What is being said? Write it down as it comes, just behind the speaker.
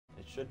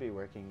Should be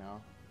working now.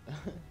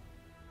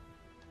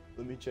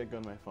 Let me check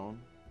on my phone.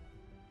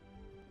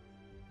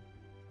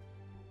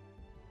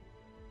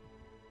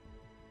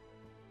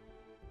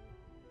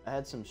 I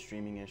had some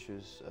streaming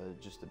issues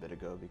just a bit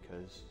ago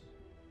because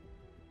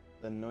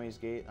the noise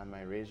gate on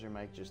my Razer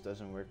mic just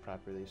doesn't work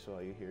properly, so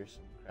all you hear is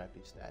some crappy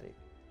static.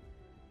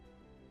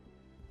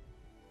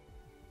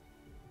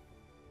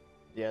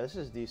 Yeah, this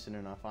is decent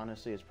enough.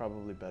 Honestly, it's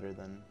probably better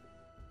than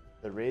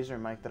the Razer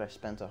mic that I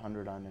spent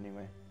 $100 on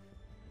anyway.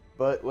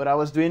 But what I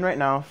was doing right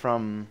now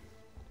from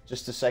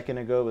just a second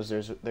ago was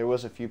there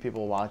was a few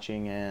people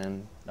watching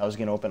and I was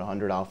gonna open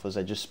 100 alphas.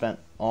 I just spent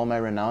all my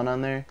renown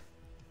on there.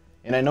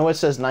 And I know it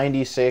says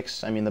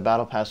 96. I mean, the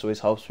battle pass always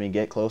helps me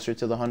get closer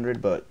to the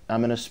 100, but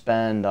I'm gonna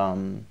spend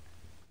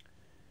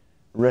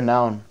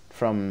renown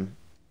from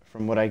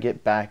what I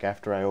get back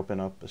after I open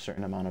up a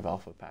certain amount of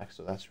alpha packs.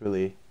 So that's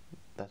really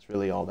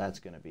all that's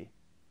gonna be.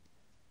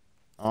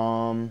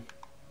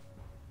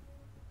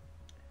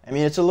 I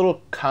mean, it's a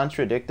little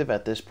contradictive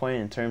at this point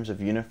in terms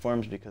of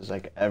uniforms because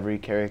like every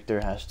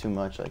character has too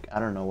much. Like, I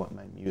don't know what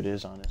my mute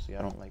is, honestly.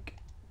 I don't like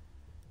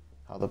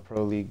how the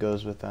Pro League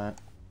goes with that.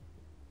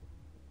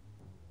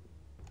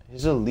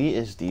 His elite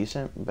is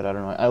decent, but I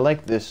don't know. I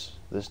like this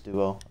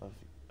duo of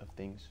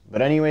things.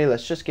 But anyway,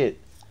 let's just get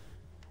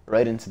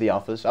right into the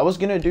alphas. I was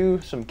gonna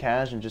do some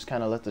cash and just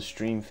kind of let the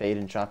stream fade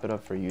and chop it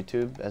up for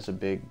YouTube as a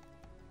big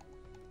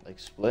like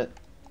split,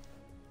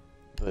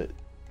 but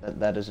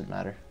that doesn't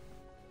matter.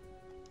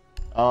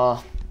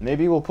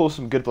 Maybe we'll pull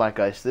some good black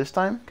ice this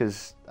time,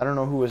 because I don't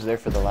know who was there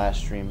for the last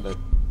stream, but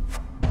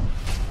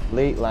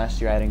late last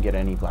year I didn't get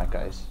any black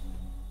ice.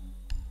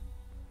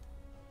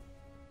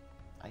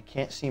 I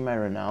can't see my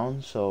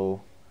renown, so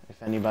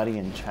if anybody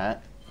in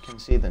chat can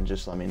see, then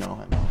just let me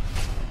know.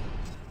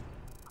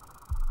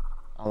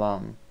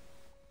 I'll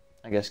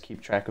I guess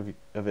keep track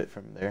of it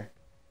from there.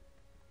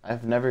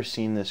 I've never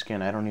seen this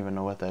skin. I don't even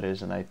know what that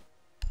is, and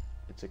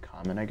it's a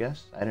common, I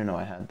guess. I didn't know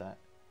I had that.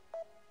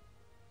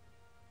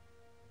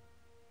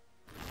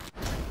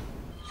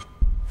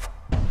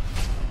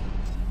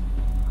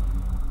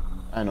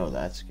 I know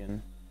that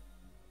skin.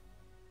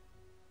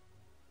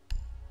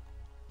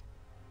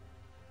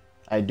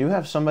 I do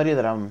have somebody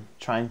that I'm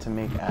trying to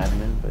make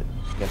admin, but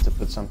you have to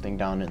put something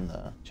down in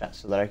the chat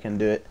so that I can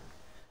do it.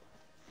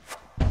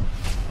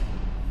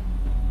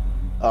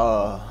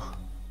 I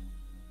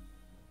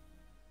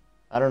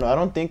don't know. I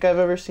don't think I've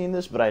ever seen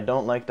this, but I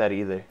don't like that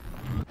either.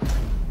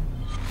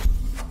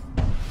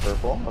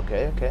 Purple.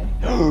 Okay, okay.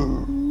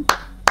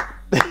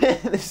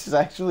 This is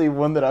actually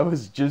one that I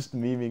was just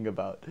memeing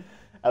about.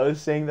 I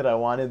was saying that I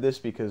wanted this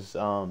because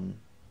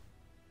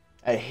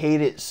I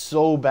hate it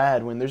so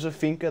bad when there's a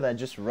Finca that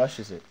just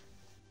rushes it.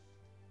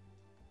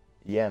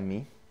 Yeah,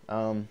 me.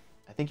 I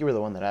think you were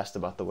the one that asked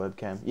about the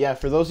webcam. Yeah,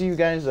 for those of you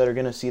guys that are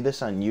going to see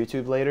this on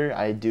YouTube later,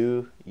 I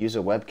do use a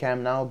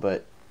webcam now,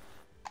 but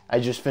I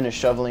just finished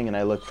shoveling and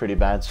I look pretty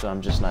bad, so I'm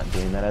just not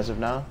doing that as of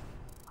now.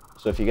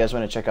 So if you guys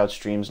want to check out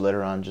streams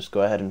later on, just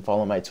go ahead and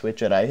follow my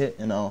Twitch at ihytt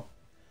and I'll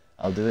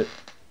do it.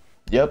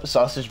 Yep,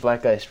 sausage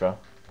black ice, bro.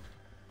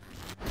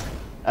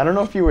 I don't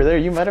know if you were there.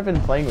 You might have been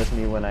playing with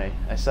me when I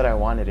said I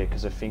wanted it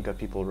because of Finca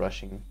people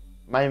rushing.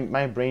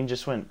 My brain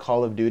just went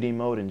Call of Duty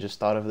mode and just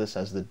thought of this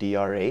as the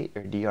DR8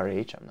 or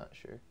DRH, I'm not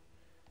sure.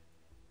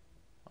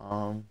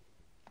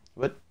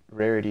 What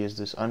rarity is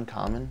this?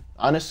 Uncommon?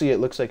 Honestly, it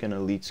looks like an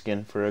elite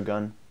skin for a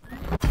gun.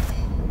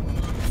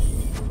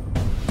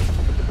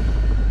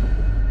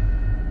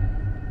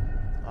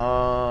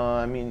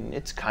 I mean,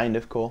 it's kind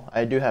of cool.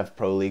 I do have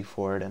Pro League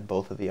for it and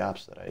both of the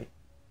ops that I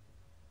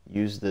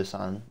use this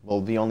on.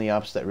 Well, the only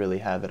ops that really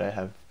have it, I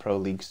have Pro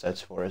League sets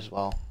for as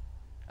well.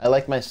 I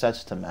like my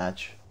sets to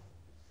match.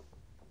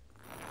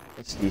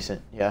 It's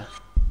decent, yeah.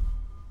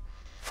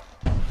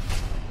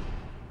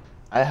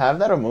 I have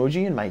that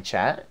emoji in my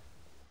chat?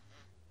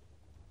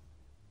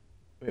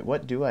 Wait,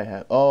 what do I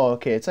have? Oh,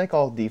 okay, it's like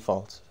all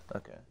defaults.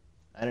 Okay.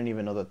 I didn't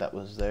even know that that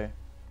was there.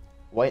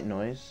 White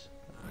noise.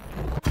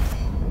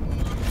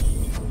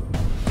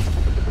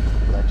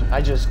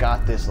 I just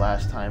got this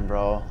last time,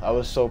 bro. I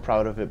was so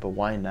proud of it, but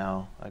why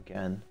now?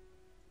 Again.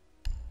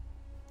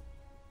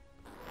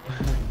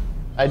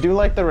 I do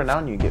like the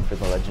renown you get for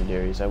the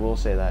legendaries, I will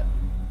say that.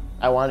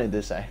 I wanted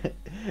this. I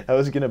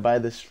was gonna buy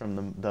this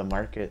from the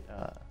market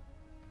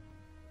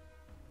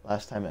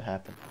last time it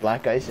happened.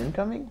 Black ice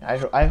incoming?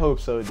 I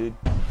hope so, dude.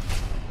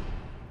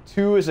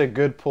 2 is a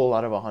good pull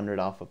out of 100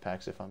 alpha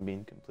packs, if I'm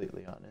being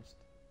completely honest.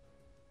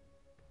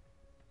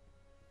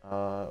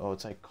 Oh,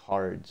 it's like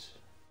cards.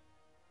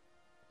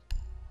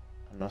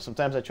 I don't know,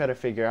 sometimes I try to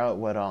figure out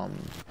what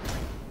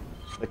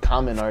the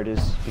common art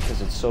is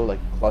because it's so like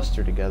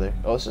clustered together.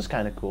 Oh, this is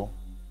kind of cool.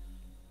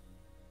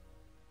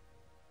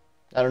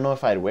 I don't know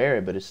if I'd wear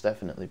it, but it's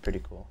definitely pretty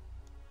cool.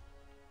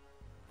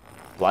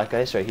 Black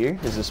ice right here?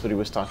 Is this what he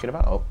was talking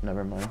about? Oh,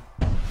 never mind.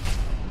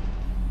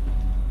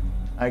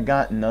 I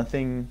got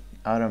nothing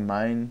out of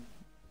mine.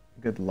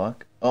 Good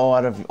luck. Oh,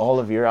 out of all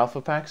of your alpha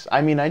packs?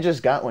 I mean, I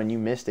just got one. You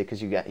missed it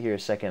because you got here a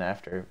second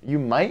after. You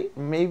might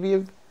maybe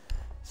have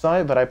saw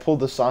it, but I pulled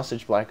the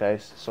sausage black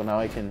ice, so now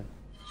I can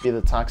Be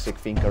the toxic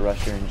Finka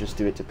rusher and just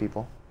do it to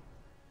people.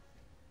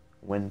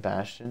 Wind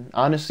Bastion.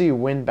 Honestly,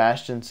 Wind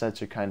Bastion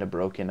sets are kind of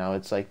broken now.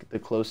 It's like the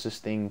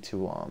closest thing to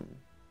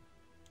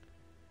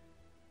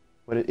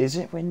what is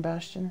it? Wind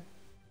Bastion?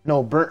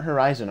 No, Burnt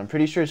Horizon. I'm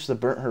pretty sure it's the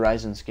Burnt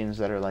Horizon skins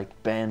that are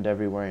like banned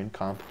everywhere in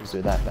comp because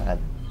they're that bad.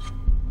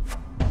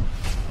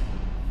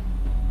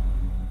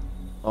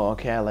 Oh,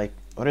 okay. I like.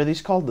 What are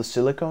these called? The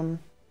silicone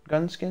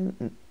gun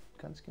skin?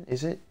 Gun skin?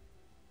 Is it?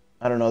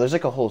 I don't know. There's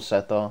like a whole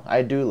set though.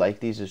 I do like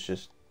these. It's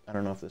just I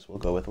don't know if this will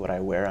go with what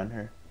I wear on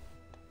her.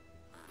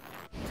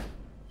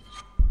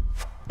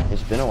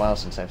 It's been a while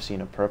since I've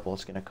seen a purple.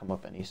 It's gonna come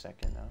up any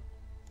second now.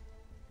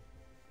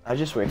 I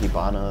just wear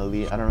Hibana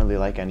Elite. I don't really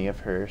like any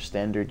of her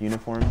standard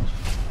uniforms.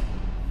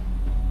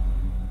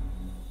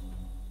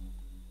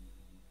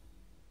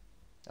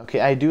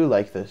 Okay, I do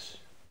like this.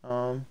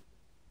 I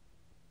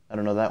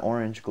don't know, that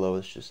orange glow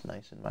is just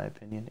nice in my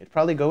opinion. It'd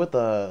probably go with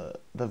the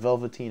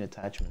Velveteen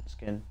attachment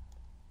skin.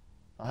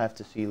 I'll have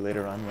to see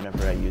later on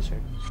whenever I use her.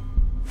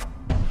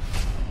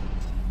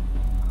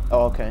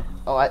 Oh, okay.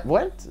 Oh,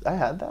 what? I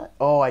had that?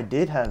 Oh, I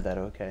did have that,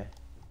 okay.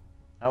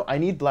 I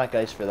need black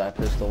ice for that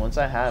pistol. Once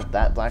I have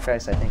that black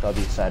ice, I think I'll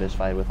be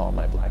satisfied with all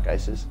my black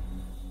ices.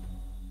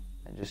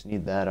 I just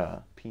need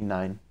that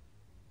P9.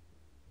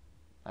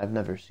 I've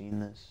never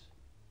seen this.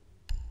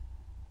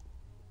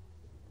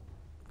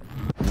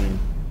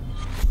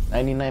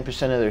 I mean, 99%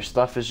 of their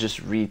stuff is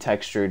just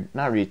retextured,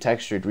 not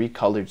retextured,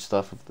 recolored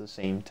stuff of the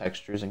same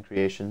textures and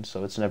creations,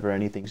 so it's never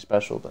anything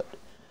special, but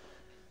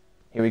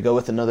here we go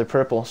with another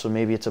purple, so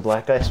maybe it's a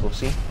black ice, we'll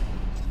see.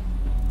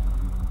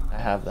 I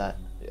have that,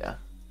 yeah.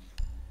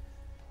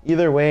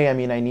 Either way, I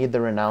mean, I need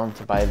the Renown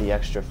to buy the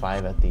extra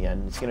 5 at the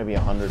end. It's going to be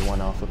 101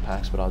 alpha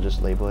packs, but I'll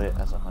just label it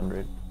as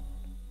 100.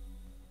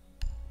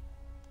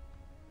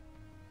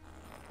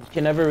 You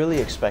can never really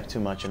expect too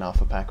much in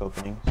alpha pack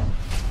openings.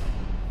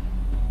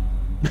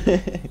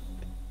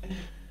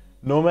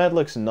 Nomad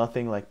looks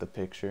nothing like the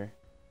picture.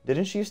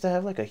 Didn't she used to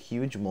have like a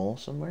huge mole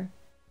somewhere?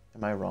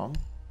 Am I wrong?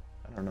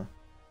 I don't know.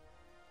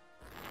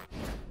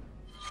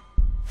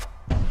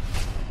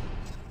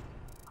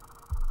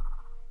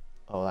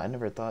 Oh, I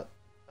never thought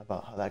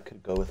about how that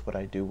could go with what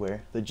I do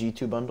wear. The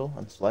G2 bundle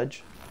on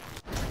Sledge.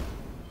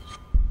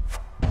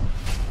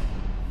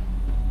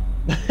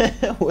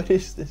 What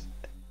is this?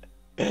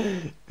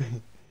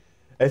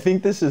 I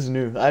think this is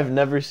new. I've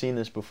never seen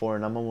this before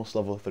and I'm almost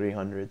level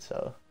 300,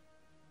 so...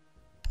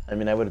 I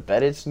mean, I would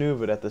bet it's new,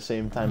 but at the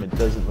same time, it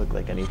doesn't look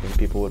like anything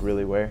people would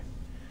really wear.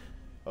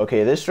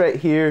 Okay, this right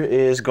here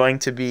is going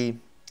to be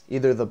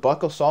either the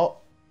Buck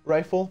Assault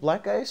Rifle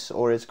Black Ice,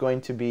 or it's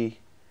going to be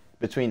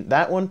between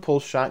that one,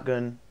 Pulse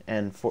Shotgun,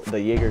 and the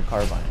Jaeger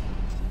Carbine.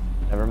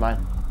 Never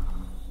mind.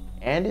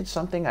 And it's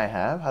something I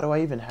have? How do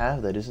I even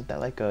have that? Isn't that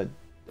like a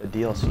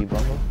DLC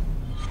bundle?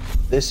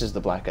 This is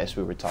the Black Ice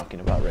we were talking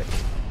about right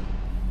here.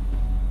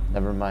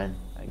 Never mind.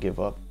 I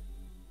give up.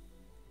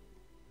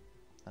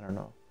 I don't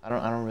know. I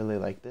don't really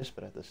like this,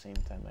 but at the same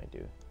time I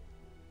do.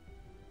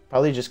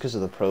 Probably just because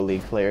of the Pro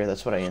League player.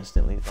 That's what I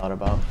instantly thought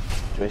about.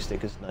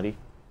 Joystick is nutty.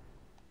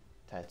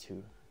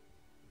 Tattoo.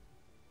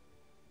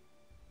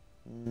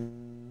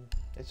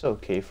 It's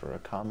okay for a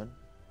common.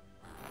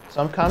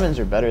 Some commons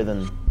are better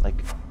than like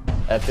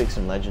epics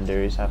and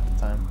legendaries half the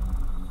time.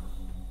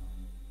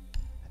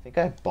 I think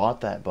I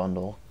bought that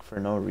bundle for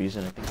no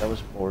reason. I think I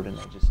was bored and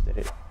I just did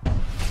it.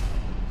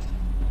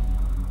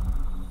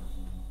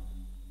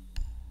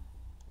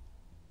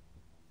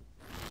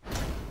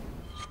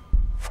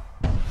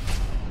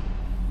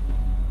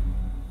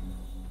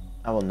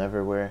 I will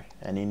never wear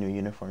any new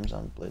uniforms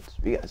on Blitz.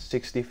 We got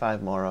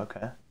 65 more,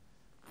 okay.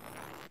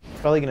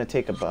 It's probably going to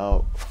take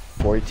about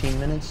 14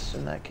 minutes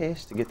in that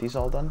case to get these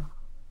all done.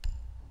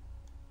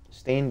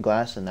 Stained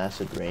Glass and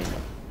Acid Rain.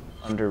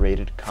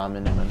 Underrated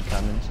common and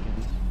uncommon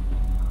skins.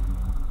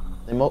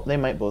 They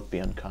might both be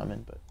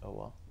uncommon, but oh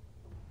well.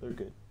 They're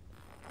good.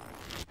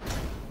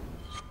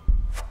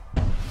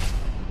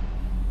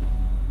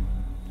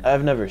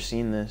 I've never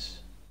seen this.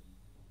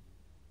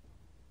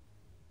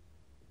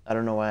 I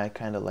don't know why I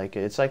kind of like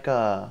it. It's like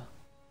a,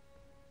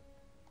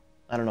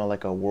 I don't know,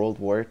 like a World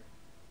War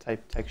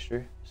type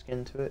texture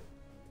skin to it.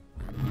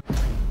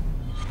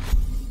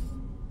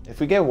 If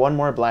we get one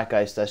more Black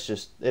Ice, that's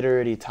just, it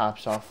already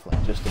tops off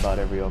like just about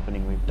every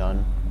opening we've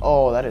done.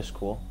 Oh, that is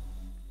cool.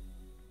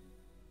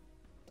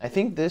 I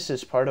think this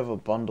is part of a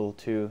bundle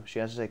too. She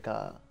has like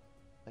a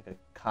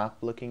cop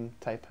looking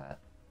type hat.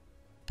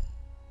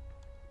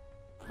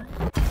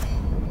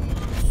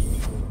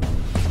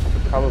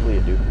 Probably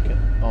a duplicate.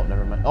 Oh,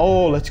 never mind.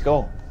 Oh, let's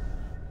go.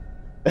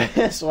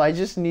 So I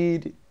just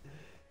need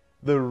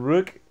the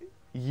Rook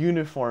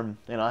uniform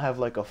and I'll have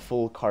like a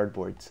full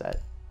cardboard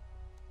set.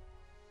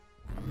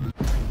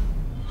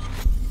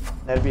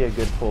 That'd be a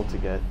good pull to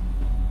get.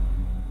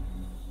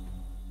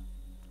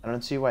 I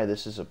don't see why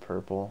this is a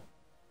purple.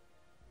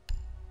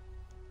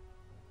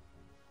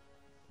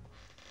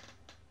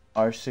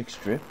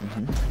 R6 drip.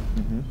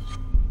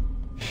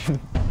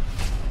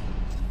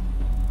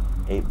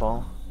 8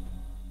 ball.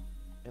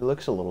 It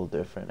looks a little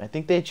different. I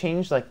think they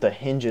changed like the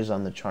hinges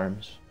on the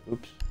charms.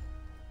 Oops.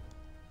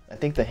 I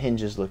think the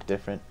hinges look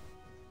different.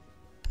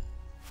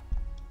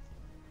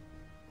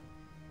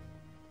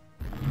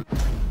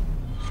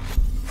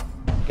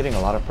 Getting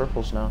a lot of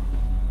purples now.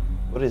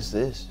 What is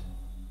this?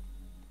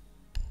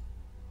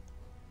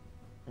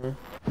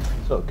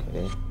 It's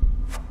okay.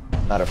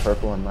 Not a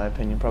purple in my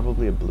opinion,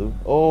 probably a blue.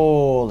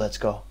 Oh, let's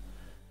go.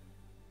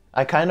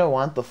 I kind of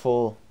want the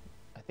full,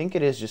 I think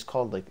it is just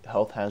called like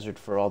health hazard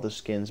for all the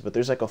skins, but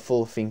there's like a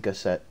full Finca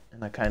set,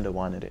 and I kind of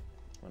wanted it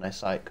when I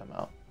saw it come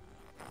out.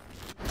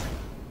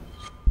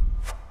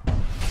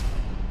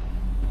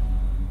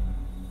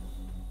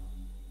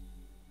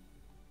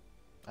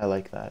 I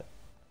like that.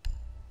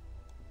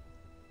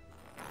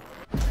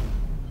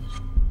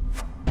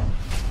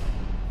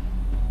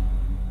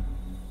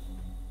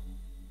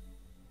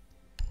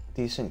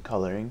 Decent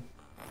coloring.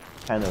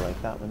 Kind of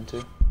like that one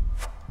too.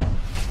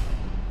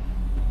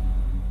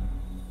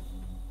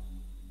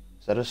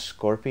 Is that a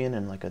scorpion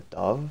and like a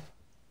dove?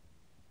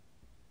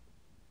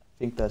 I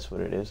think that's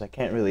what it is. I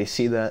can't really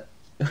see that.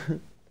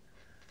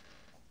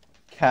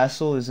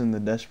 Castle is in the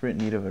desperate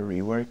need of a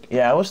rework.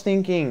 Yeah, I was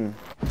thinking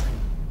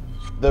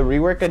the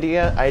rework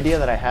idea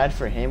that I had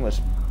for him was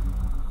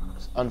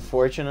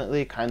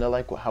unfortunately kind of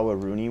like how a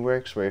Rooney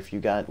works, where if you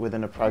got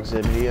within a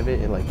proximity of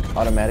it, it like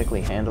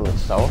automatically handle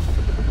itself.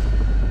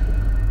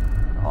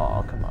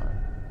 Oh, come on.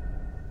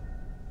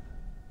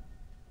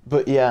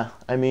 But yeah,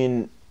 I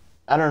mean,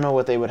 I don't know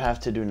what they would have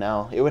to do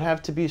now. It would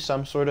have to be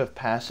some sort of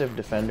passive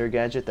defender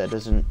gadget that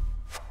doesn't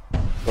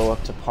go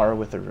up to par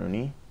with a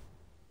Rooney.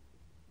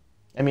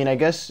 I mean, I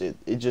guess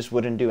it just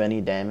wouldn't do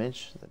any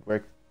damage.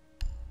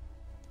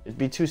 It'd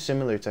be too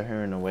similar to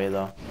her in a way,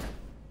 though.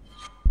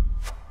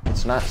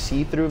 It's not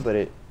see-through, but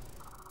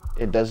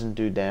it doesn't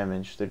do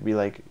damage. There'd be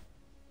like,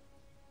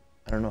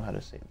 I don't know how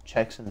to say it,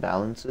 checks and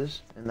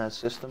balances in that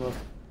system of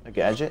a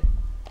gadget.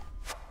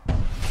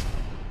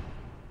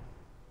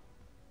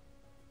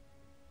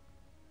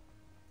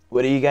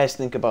 What do you guys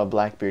think about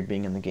Blackbeard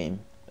being in the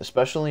game,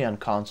 especially on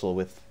console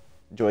with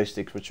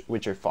joysticks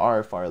which are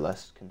far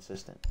less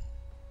consistent?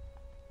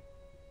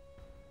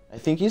 I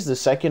think he's the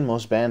second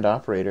most banned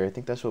operator. I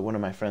think that's what one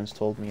of my friends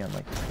told me on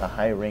like the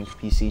high-ranked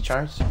PC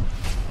charts.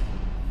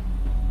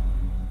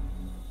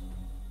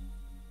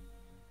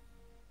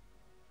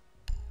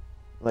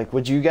 Like,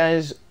 would you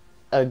guys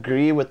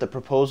agree with the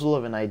proposal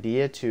of an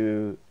idea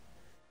to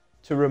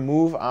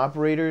remove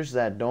operators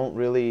that don't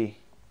really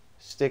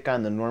stick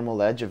on the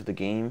normal edge of the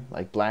game,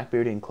 like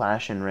Blackbeard in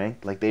Clash and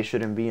Ranked? Like, they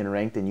shouldn't be in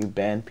Ranked, and you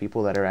ban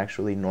people that are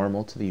actually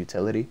normal to the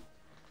utility?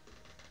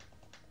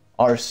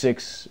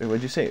 R6, or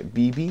what'd you say,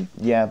 BB?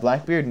 Yeah,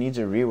 Blackbeard needs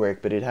a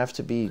rework, but it'd have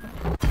to be,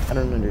 I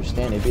don't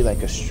understand, it'd be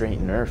like a straight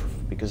nerf,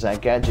 because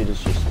that gadget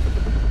is just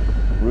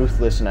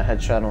ruthless in a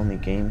headshot only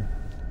game.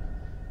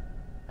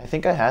 I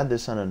think I had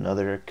this on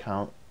another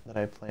account that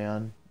I play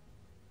on.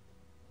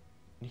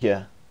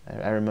 Yeah,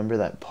 I remember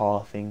that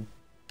paw thing.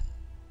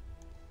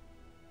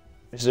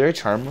 Is there a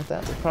charm with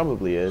that? There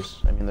probably is.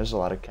 I mean, there's a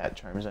lot of cat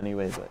charms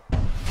anyway, but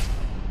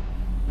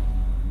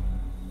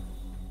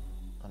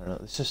I don't know,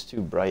 it's just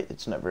too bright.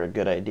 It's never a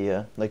good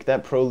idea. Like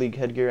that Pro League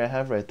headgear I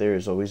have right there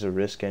is always a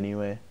risk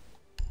anyway.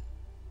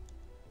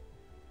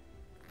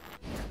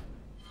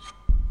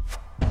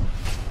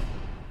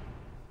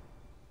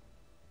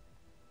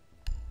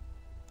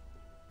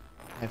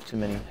 I have too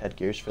many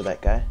headgears for that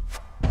guy.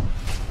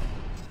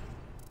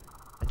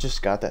 I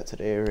just got that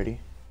today already.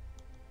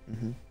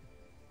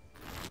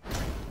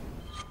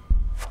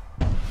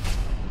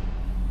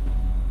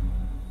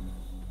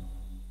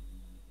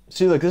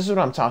 See, look, this is what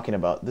I'm talking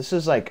about. This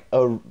is like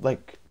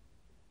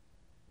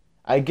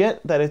I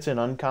get that it's an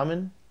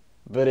uncommon,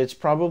 but it's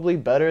probably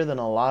better than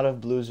a lot of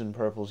blues and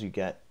purples you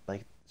get.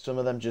 Like, some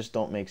of them just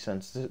don't make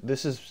sense.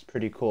 This is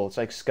pretty cool. It's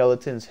like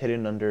skeletons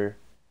hidden under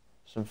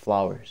some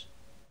flowers.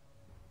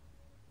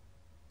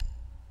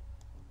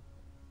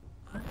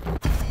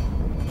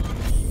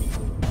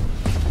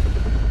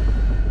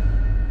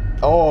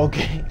 Oh,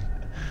 okay.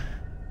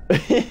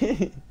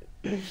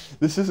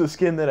 This is a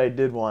skin that I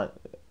did want.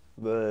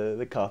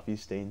 The coffee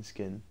stain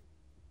skin.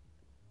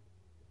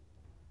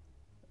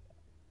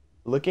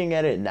 Looking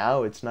at it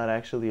now, it's not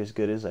actually as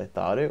good as I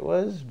thought it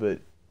was, but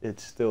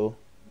it's still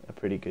a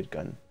pretty good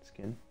gun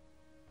skin.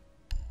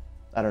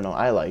 I don't know,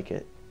 I like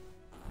it.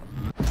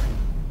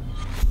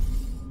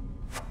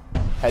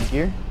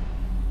 Headgear?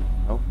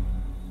 Nope.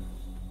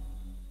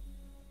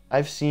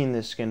 I've seen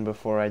this skin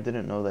before. I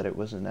didn't know that it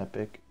was an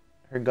epic.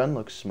 Her gun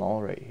looks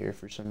small right here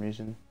for some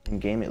reason. In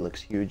game it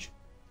looks huge.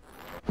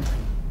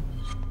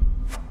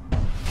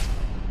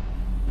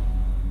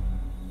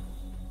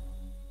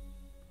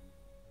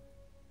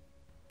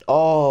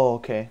 Oh,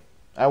 okay.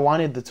 I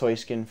wanted the toy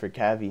skin for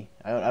Cavi.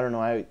 I don't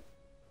know.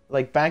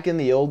 Like back in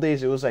the old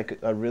days, it was like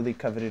a really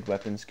coveted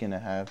weapon skin to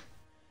have.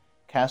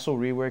 Castle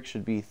rework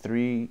should be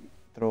 3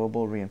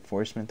 throwable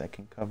reinforcement that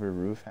can cover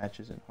roof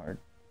hatches and hard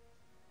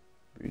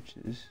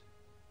breaches.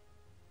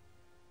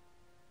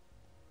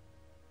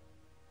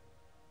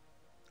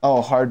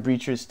 Oh, hard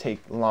breaches take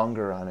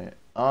longer on it.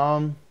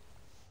 I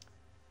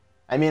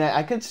mean,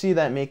 I could see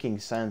that making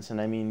sense, and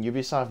I mean,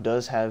 Ubisoft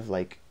does have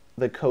like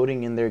the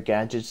coding in their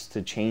gadgets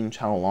to change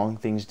how long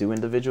things do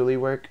individually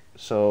work.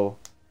 So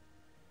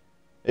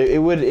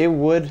it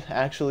would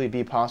actually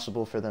be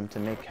possible for them to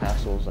make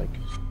castles like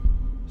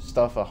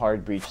stuff a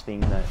hard breach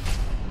thing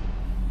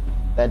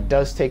that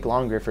does take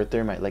longer for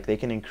thermite. Like they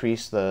can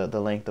increase the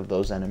length of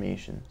those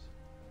animations.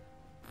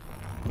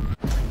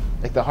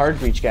 Like the hard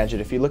breach gadget,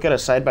 if you look at a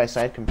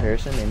side-by-side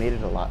comparison, they made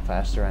it a lot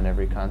faster on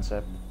every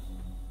concept.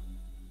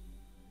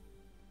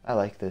 I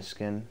like this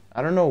skin.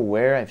 I don't know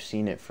where I've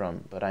seen it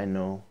from, but I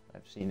know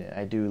I've seen it.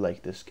 I do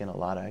like this skin a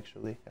lot,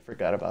 actually. I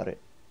forgot about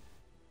it.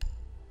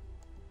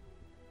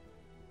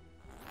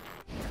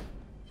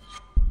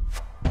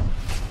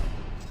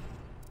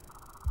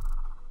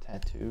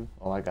 Tattoo.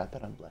 Oh, I got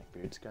that on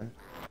Blackbeard's gun.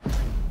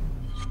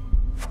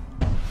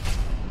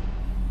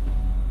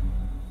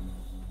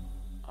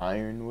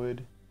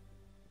 Ironwood.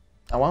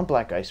 I want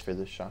black ice for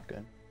this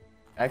shotgun.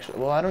 Actually,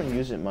 well, I don't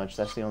use it much.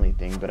 That's the only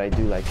thing, but I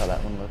do like how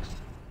that one looks.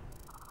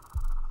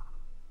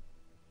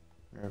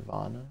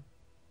 Nirvana.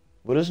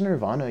 What does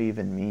Nirvana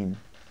even mean?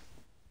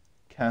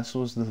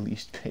 Castle's the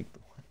least picked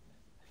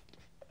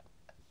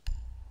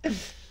one.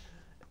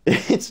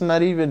 It's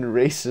not even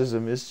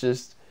racism. It's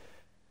just,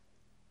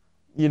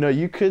 you know,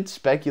 you could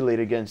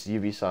speculate against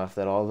Ubisoft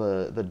that all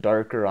the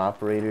darker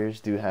operators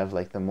do have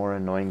like the more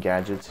annoying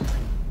gadgets,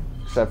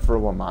 except for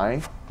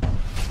Wamai.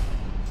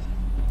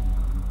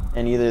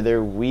 And either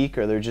they're weak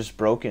or they're just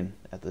broken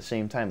at the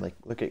same time. Like,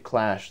 look at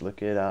Clash.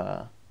 Look at,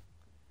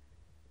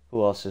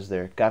 who else is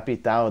there?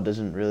 Capitao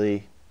doesn't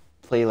really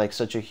play, like,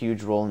 such a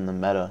huge role in the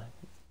meta.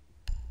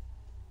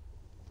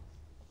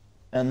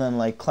 And then,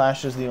 like,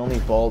 Clash is the only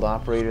bald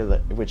operator,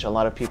 which a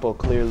lot of people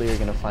clearly are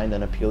going to find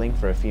unappealing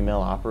for a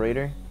female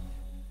operator.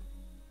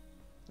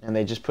 And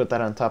they just put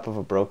that on top of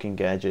a broken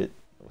gadget.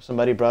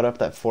 Somebody brought up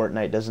that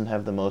Fortnite doesn't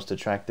have the most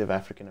attractive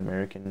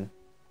African-American,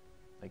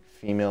 like,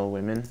 female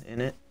women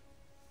in it,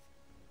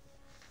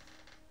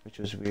 which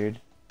was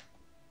weird.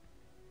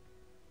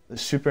 The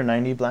Super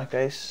 90 Black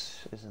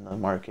Ice is in the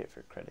market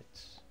for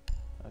credits.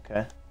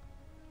 Okay.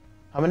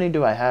 How many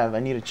do I have? I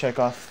need to check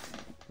off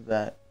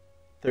that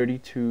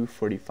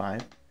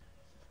 3245.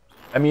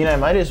 I mean, I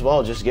might as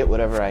well just get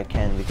whatever I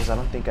can because I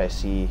don't think I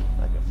see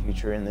like a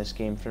future in this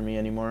game for me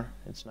anymore.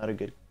 It's not a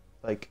good,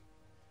 like,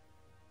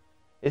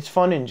 it's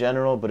fun in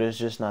general, but it's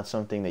just not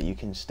something that you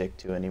can stick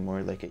to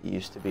anymore like it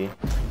used to be.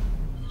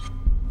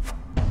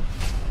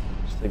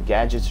 The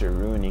gadgets are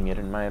ruining it,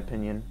 in my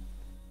opinion.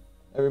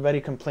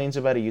 Everybody complains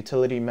about a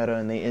utility meta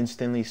and they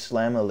instantly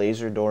slam a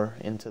laser door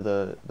into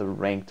the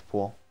ranked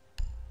pool.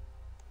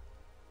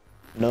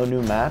 No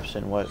new maps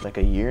in what, like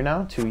a year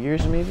now? 2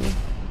 years maybe?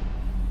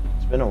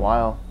 It's been a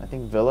while. I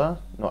think Villa,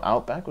 no,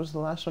 Outback was the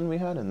last one we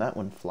had and that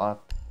one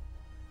flopped.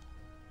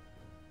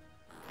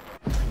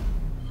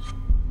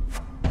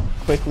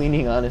 Quick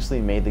leaning honestly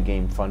made the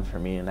game fun for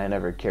me and I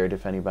never cared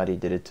if anybody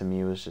did it to me.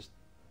 It was just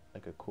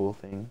like a cool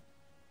thing.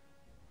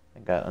 I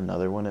got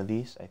another one of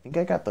these. I think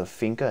I got the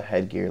Finka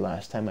headgear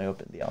last time I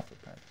opened the alpha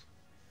packs.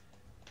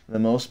 The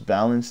most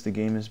balanced the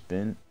game has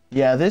been.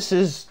 Yeah, this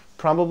is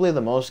probably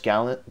the most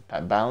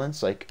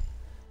balanced. Like,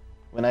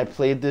 when I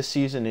played this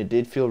season, it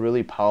did feel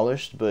really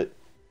polished, but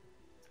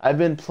I've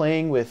been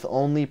playing with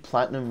only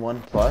Platinum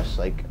 1+.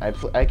 Like,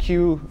 I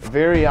queue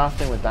very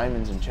often with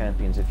Diamonds and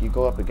Champions. If you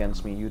go up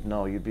against me, you'd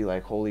know. You'd be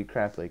like, holy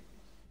crap. Like,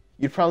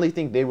 you'd probably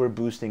think they were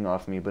boosting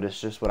off me, but it's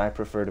just what I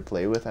prefer to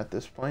play with at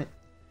this point.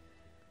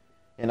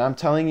 And I'm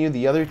telling you,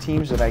 the other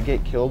teams that I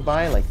get killed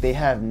by, like, they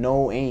have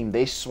no aim.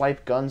 They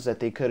swipe guns that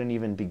they couldn't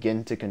even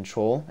begin to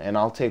control, and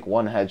I'll take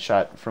one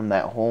headshot from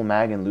that whole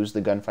mag and lose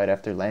the gunfight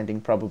after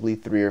landing probably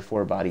 3 or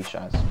 4 body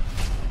shots.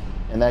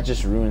 And that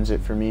just ruins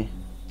it for me.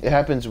 It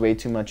happens way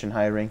too much in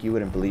high rank. You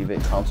wouldn't believe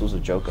it. Console's a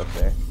joke up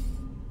there.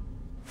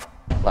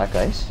 Black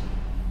Ice?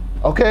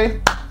 Okay.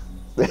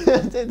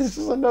 This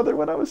is another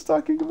one I was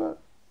talking about.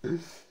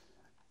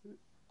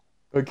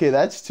 Okay,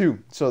 that's 2.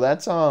 So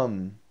that's, I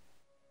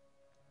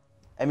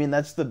mean,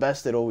 that's the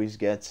best it always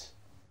gets.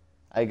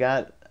 I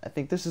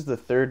think this is the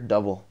 3rd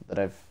double that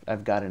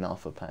I've got in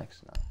alpha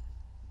packs now.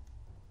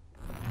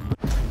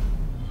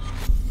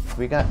 If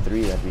we got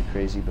 3, that'd be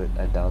crazy, but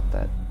I doubt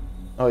that.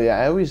 Oh yeah,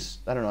 I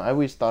don't know, I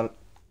always thought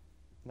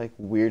like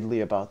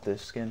weirdly about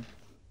this skin.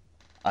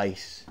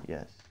 Ice,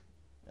 yes.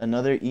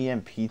 Another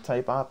EMP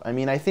type op. I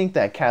mean, I think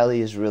that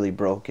Callie is really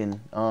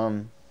broken.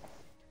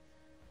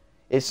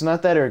 It's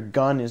not that her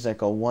gun is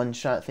like a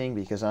one-shot thing,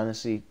 because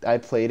honestly, I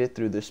played it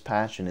through this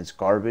patch and it's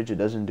garbage. It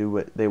doesn't do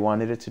what they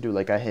wanted it to do.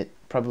 Like, I hit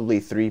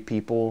probably 3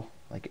 people,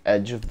 like,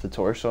 edge of the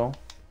torso,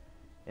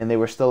 and they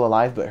were still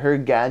alive. But her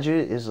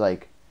gadget is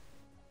like,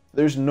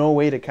 there's no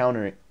way to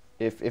counter it.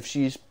 If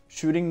she's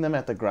shooting them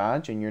at the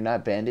garage and you're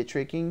not bandit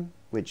tricking,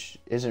 which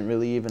isn't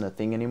really even a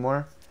thing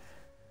anymore,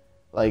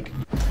 like,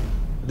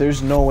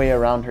 there's no way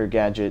around her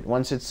gadget.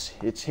 Once it's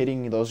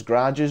hitting those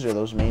garages or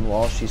those main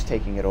walls, she's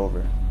taking it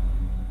over.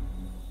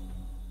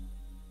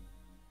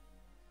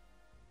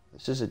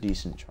 This is a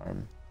decent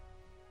charm.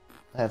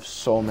 I have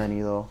so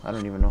many though. I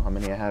don't even know how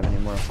many I have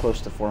anymore. Close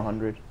to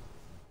 400.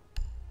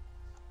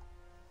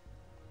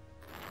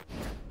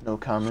 No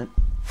comment.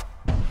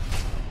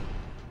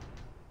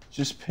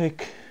 Just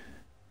pick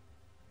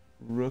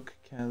Rook,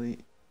 Cali.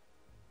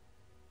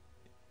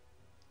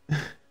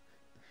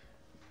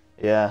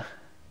 Yeah.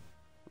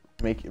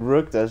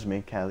 Rook does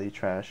make Cali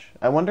trash.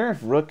 I wonder if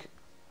Rook,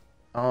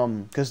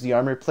 because the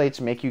armor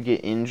plates make you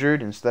get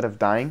injured instead of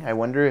dying. I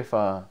wonder if,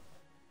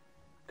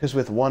 because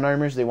with one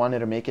armors they wanted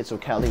to make it so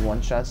Cali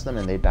one-shots them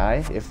and they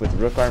die. If with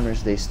Rook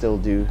armors they still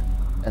do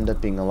end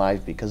up being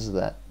alive because of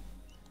that.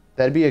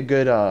 That'd be a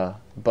good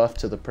buff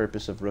to the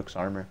purpose of Rook's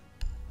armor.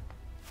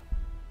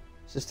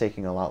 This is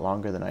taking a lot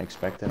longer than I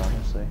expected,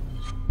 honestly.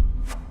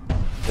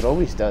 It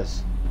always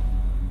does.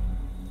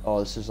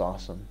 Oh, this is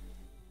awesome.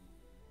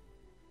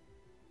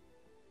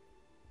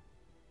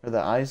 Are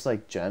the eyes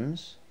like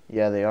gems?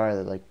 Yeah, they are.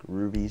 They're like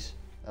rubies.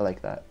 I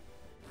like that.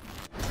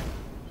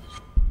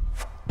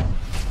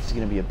 This is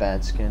gonna be a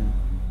bad skin.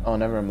 Oh,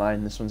 never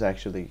mind. This one's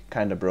actually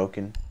kind of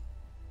broken.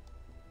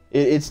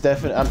 It's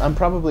definitely. I'm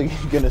probably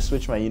gonna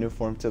switch my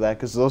uniform to that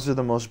because those are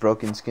the most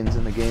broken skins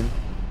in the game.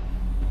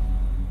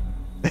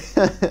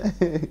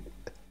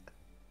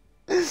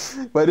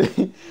 Why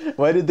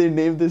did they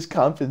name this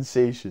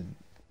compensation?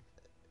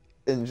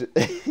 And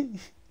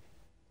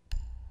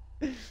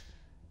in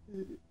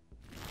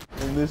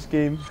this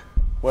game,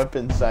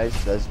 weapon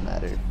size does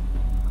matter.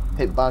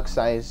 Hitbox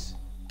size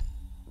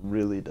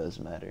really does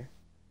matter.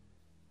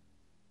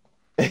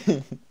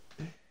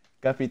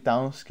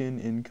 Capitan skin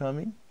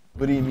incoming?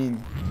 What do you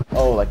mean?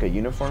 Oh, like a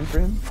uniform for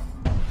him?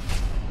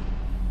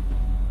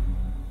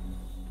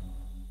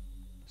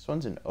 This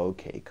one's an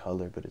okay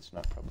color, but it's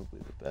not probably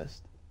the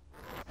best.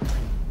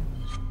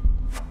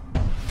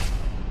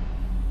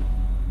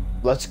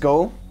 Let's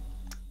go.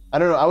 I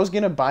don't know. I was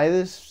gonna buy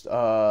this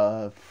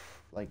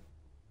like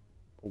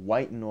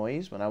white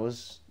noise when I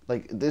was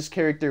like, this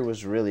character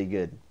was really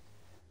good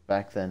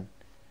back then.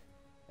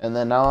 And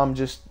then now I'm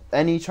just,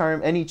 any charm,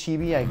 any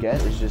chibi I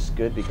get is just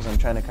good because I'm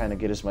trying to kind of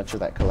get as much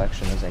of that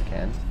collection as I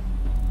can.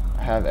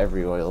 I have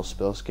every oil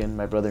spill skin.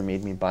 My brother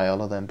made me buy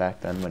all of them back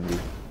then when we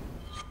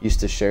used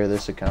to share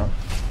this account.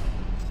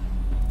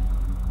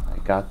 I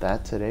got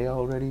that today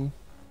already.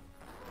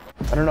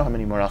 I don't know how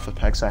many more alpha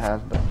packs I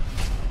have, but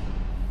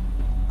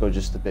go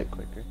just a bit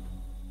quicker.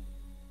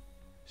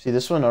 See,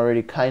 this one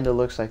already kind of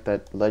looks like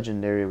that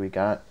legendary we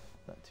got.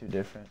 Not too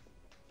different.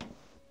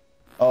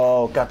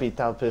 Oh,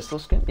 Capital pistol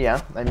skin? Yeah,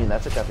 I mean,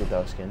 that's a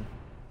Capital skin.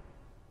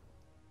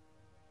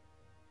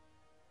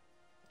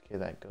 Okay,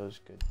 that goes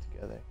good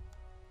together.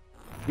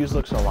 Hughes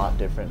looks a lot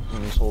different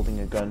when he's holding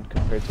a gun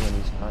compared to when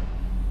he's not.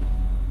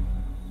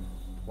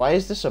 Why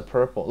is this a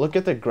purple? Look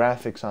at the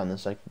graphics on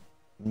this. Like,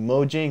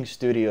 Mojang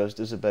Studios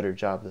does a better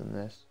job than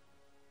this.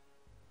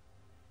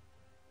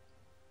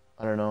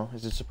 I don't know.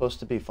 Is it supposed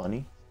to be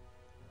funny?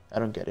 I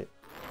don't get it.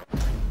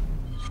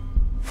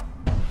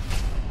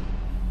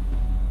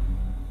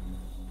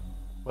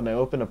 When I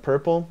open a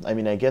purple, I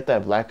mean, I get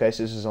that Black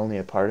Isis is only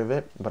a part of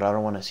it, but I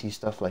don't want to see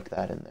stuff like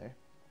that in there.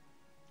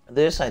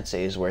 This, I'd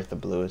say, is worth the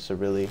blue. It's a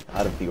really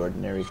out of the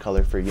ordinary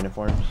color for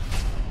uniforms.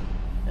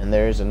 And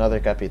there's another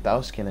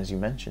Capital skin, as you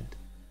mentioned.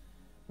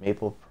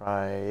 Maple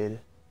Pride.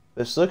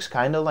 This looks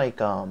kind of like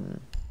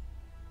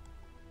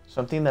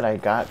something that I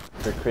got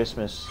for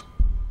Christmas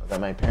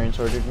that my parents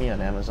ordered me on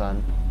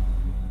Amazon.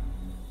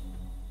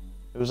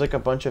 It was like a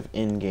bunch of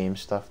in-game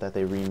stuff that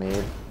they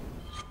remade.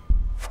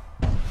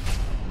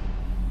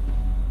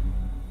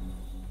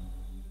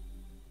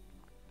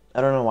 I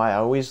don't know why. I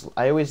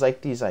always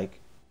like these like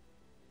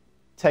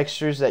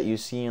textures that you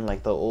see in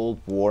like the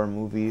old war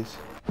movies.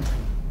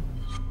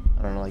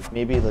 I don't know, like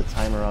maybe the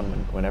time around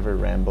whenever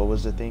Rambo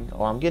was a thing.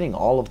 Oh, I'm getting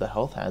all of the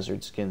health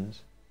hazard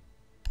skins.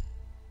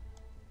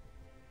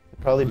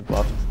 They probably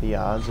buffed the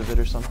odds of it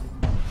or something.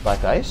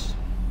 Black Ice?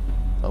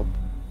 Nope.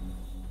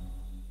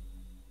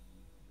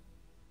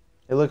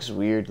 It looks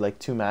weird, like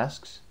two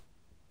masks.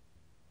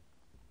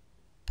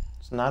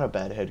 It's not a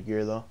bad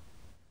headgear though.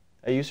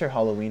 I use her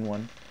Halloween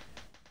one.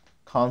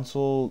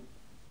 Console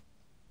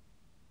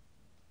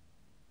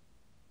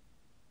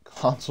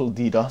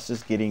DDoS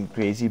is getting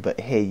crazy, but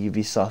hey,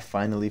 Ubisoft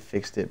finally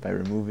fixed it by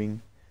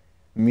removing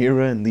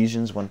Mira and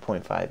Legions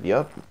 1.5.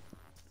 Yup.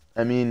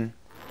 I mean,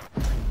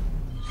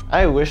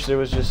 I wish there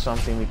was just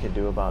something we could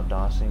do about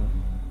DOSing.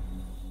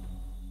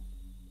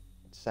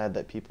 It's sad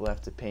that people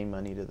have to pay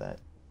money to that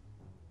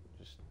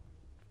just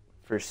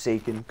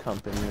forsaken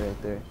company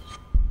right there.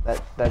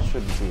 That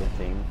shouldn't be a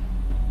thing.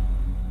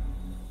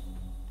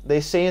 They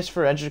say it's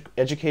for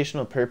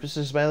educational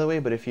purposes, by the way,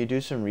 but if you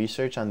do some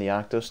research on the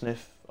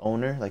Octosniff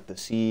owner, like the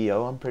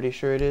CEO, I'm pretty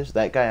sure it is,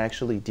 that guy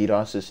actually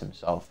DDoSes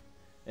himself.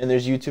 And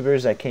there's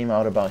YouTubers that came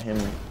out about him,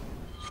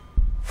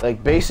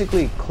 like,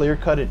 basically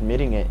clear-cut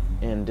admitting it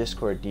in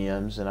Discord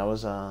DMs, and I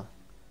was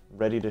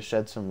ready to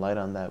shed some light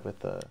on that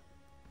with an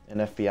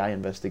FBI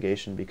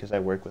investigation because I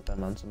work with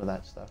them on some of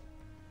that stuff.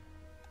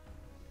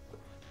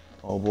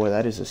 Oh boy,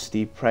 that is a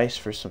steep price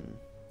for some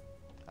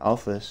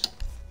alphas.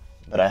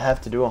 But I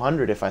have to do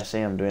 100 if I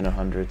say I'm doing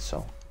 100,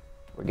 so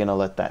we're gonna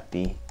let that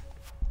be.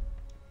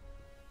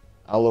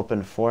 I'll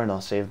open 4 and I'll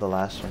save the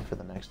last one for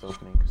the next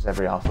opening because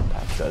every alpha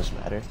pack does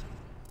matter.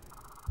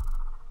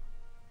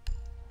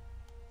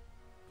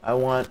 I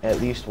want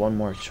at least one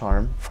more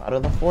charm out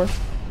of the 4.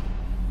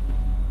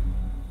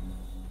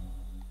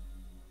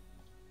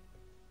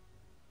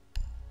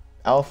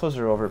 Alphas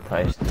are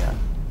overpriced, yeah.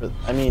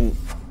 I mean,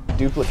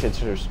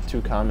 duplicates are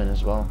too common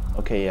as well.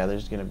 Okay, yeah,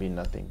 there's gonna be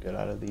nothing good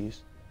out of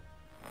these.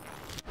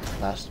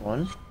 Last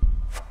one.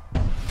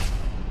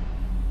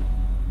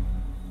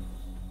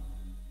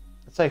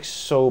 It's like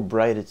so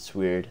bright, it's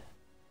weird.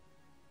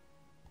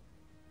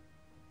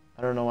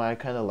 I don't know why, I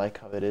kind of like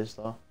how it is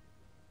though.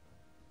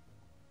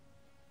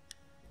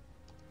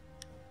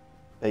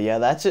 But yeah,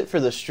 that's it for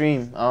the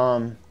stream.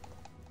 So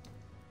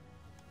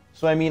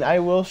I mean, I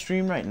will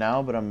stream right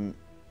now, but I'm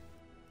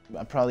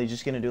probably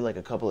just gonna do like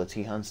a couple of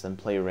T-hunts, then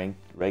play ranked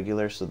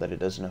regular so that it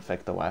doesn't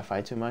affect the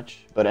Wi-Fi too much.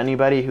 But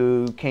anybody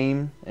who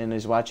came and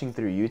is watching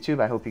through YouTube,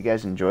 I hope you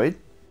guys enjoyed.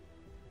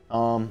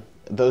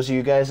 Those of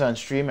you guys on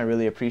stream, I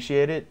really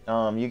appreciate it.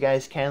 You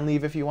guys can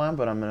leave if you want,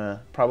 but I'm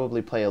gonna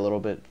probably play a little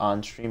bit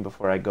on stream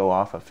before I go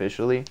off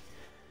officially.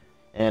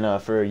 And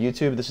for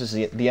YouTube, this is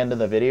the end of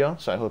the video,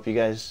 so I hope you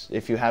guys,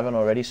 if you haven't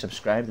already,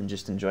 subscribed and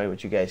just enjoy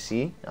what you guys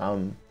see.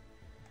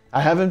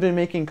 I haven't been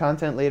making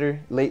content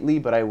lately,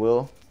 but I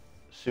will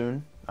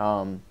soon.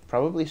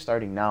 Probably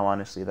starting now,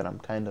 honestly, that I'm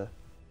kind of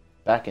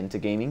back into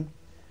gaming.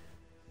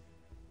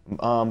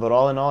 But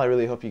all in all, I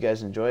really hope you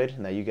guys enjoyed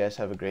and that you guys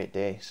have a great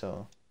day.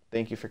 So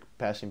thank you for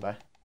passing by.